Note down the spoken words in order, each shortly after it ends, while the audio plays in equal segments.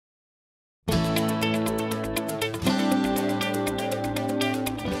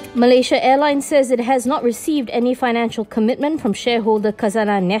Malaysia Airlines says it has not received any financial commitment from shareholder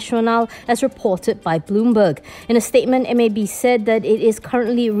Khazanah Nasional, as reported by Bloomberg. In a statement, MAB said that it is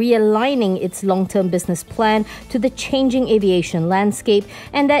currently realigning its long-term business plan to the changing aviation landscape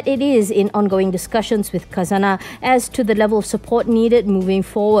and that it is in ongoing discussions with Khazanah as to the level of support needed moving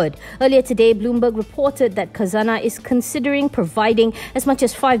forward. Earlier today, Bloomberg reported that Khazanah is considering providing as much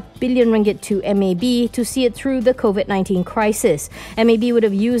as 5 billion ringgit to MAB to see it through the COVID-19 crisis. MAB would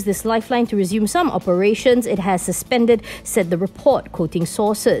have used this lifeline to resume some operations it has suspended, said the report, quoting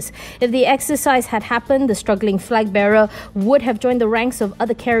sources. If the exercise had happened, the struggling flag bearer would have joined the ranks of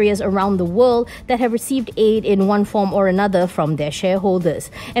other carriers around the world that have received aid in one form or another from their shareholders.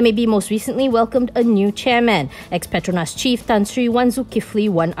 MAB most recently welcomed a new chairman, ex-Petronas chief Tan Sri Wan Zulkifli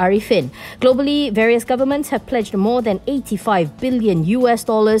Wan Arifin. Globally, various governments have pledged more than $85 billion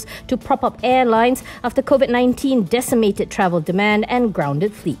to prop up airlines after COVID-19 decimated travel demand and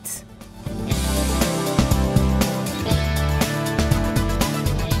grounded fleets.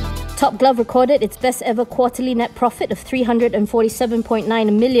 Top Glove recorded its best ever quarterly net profit of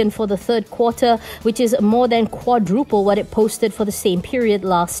 347.9 million for the third quarter, which is more than quadruple what it posted for the same period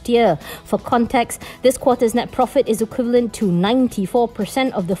last year. For context, this quarter's net profit is equivalent to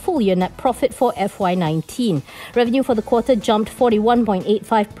 94% of the full year net profit for FY19. Revenue for the quarter jumped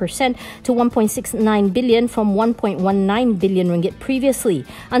 41.85% to 1.69 billion from 1.19 billion ringgit previously.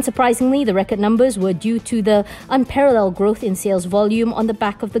 Unsurprisingly, the record numbers were due to the unparalleled growth in sales volume on the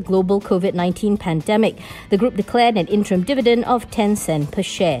back of the global COVID-19 pandemic. The group declared an interim dividend of 10 cents per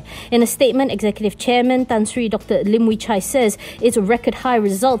share. In a statement, Executive Chairman Tan Sri Dr. Lim Wee Chai says its record high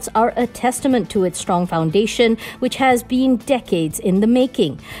results are a testament to its strong foundation, which has been decades in the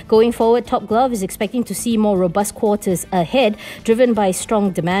making. Going forward, Top Glove is expecting to see more robust quarters ahead, driven by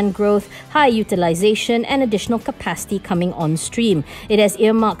strong demand growth, high utilization and additional capacity coming on stream. It has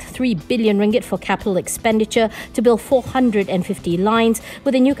earmarked 3 billion ringgit for capital expenditure to build 450 lines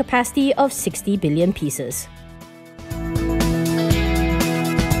with a new capacity of 60 billion pieces.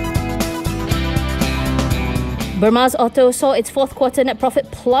 Burma's Auto saw its fourth quarter net profit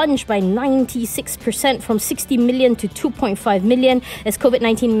plunge by 96% from 60 million to 2.5 million as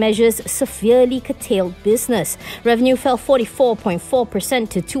COVID-19 measures severely curtailed business. Revenue fell 44.4%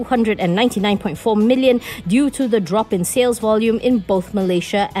 to 299.4 million due to the drop in sales volume in both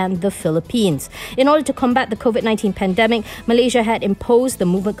Malaysia and the Philippines. In order to combat the COVID-19 pandemic, Malaysia had imposed the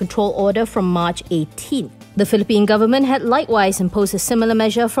movement control order from March 18th. The Philippine government had likewise imposed a similar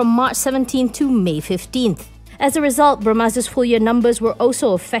measure from March 17th to May 15th. As a result, Burma's full-year numbers were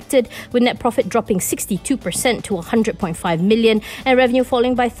also affected, with net profit dropping 62% to 100.5 million and revenue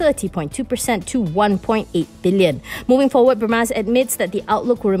falling by 30.2% to 1.8 billion. Moving forward, Burma's admits that the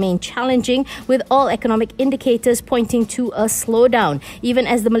outlook will remain challenging, with all economic indicators pointing to a slowdown, even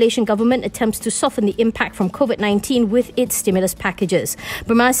as the Malaysian government attempts to soften the impact from COVID-19 with its stimulus packages.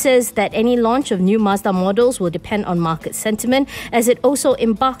 Burma says that any launch of new Mazda models will depend on market sentiment, as it also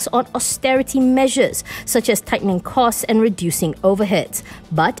embarks on austerity measures, such as tightening costs and reducing overheads.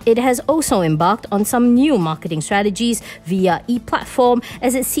 But it has also embarked on some new marketing strategies via e-platform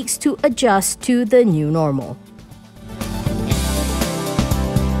as it seeks to adjust to the new normal.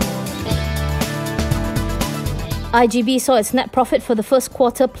 IGB saw its net profit for the first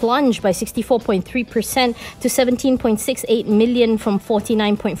quarter plunge by 64.3% to 17.68 million from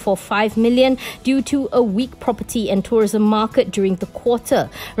 49.45 million due to a weak property and tourism market during the quarter.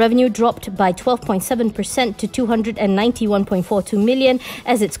 Revenue dropped by 12.7% to 291.42 million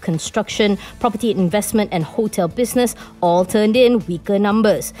as its construction, property investment and hotel business all turned in weaker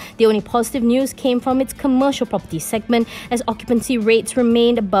numbers. The only positive news came from its commercial property segment as occupancy rates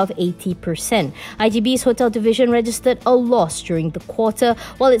remained above 80%. IGB's hotel division registered a loss during the quarter,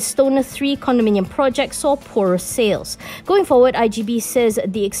 while its Stoner 3 condominium project saw poorer sales. Going forward, IGB says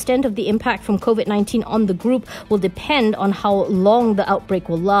the extent of the impact from COVID-19 on the group will depend on how long the outbreak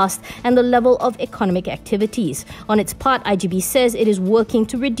will last and the level of economic activities. On its part, IGB says it is working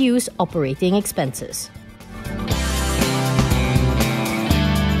to reduce operating expenses.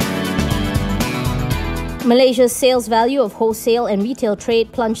 Malaysia's sales value of wholesale and retail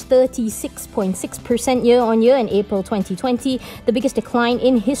trade plunged 36.6% year-on-year in April 2020, the biggest decline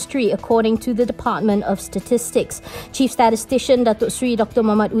in history according to the Department of Statistics. Chief Statistician Datuk Sri Dr.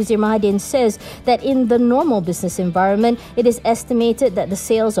 Muhammad Uzir Mahadin says that in the normal business environment, it is estimated that the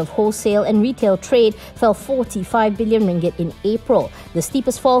sales of wholesale and retail trade fell 45 billion ringgit in April. The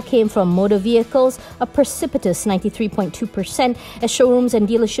steepest fall came from motor vehicles, a precipitous 93.2%, as showrooms and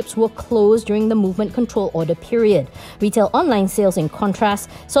dealerships were closed during the movement control order period. Retail online sales, in contrast,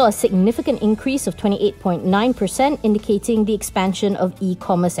 saw a significant increase of 28.9%, indicating the expansion of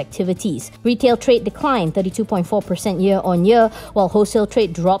e-commerce activities. Retail trade declined 32.4% year-on-year, while wholesale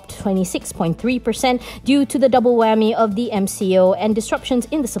trade dropped 26.3% due to the double whammy of the MCO and disruptions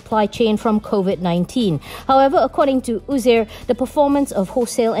in the supply chain from COVID-19. However, according to Uzair, the performance of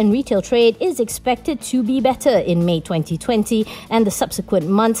wholesale and retail trade is expected to be better in May 2020 and the subsequent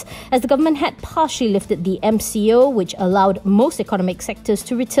months, as the government had partially lifted the MCO, which allowed most economic sectors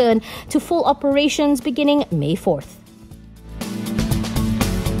to return to full operations beginning May 4th.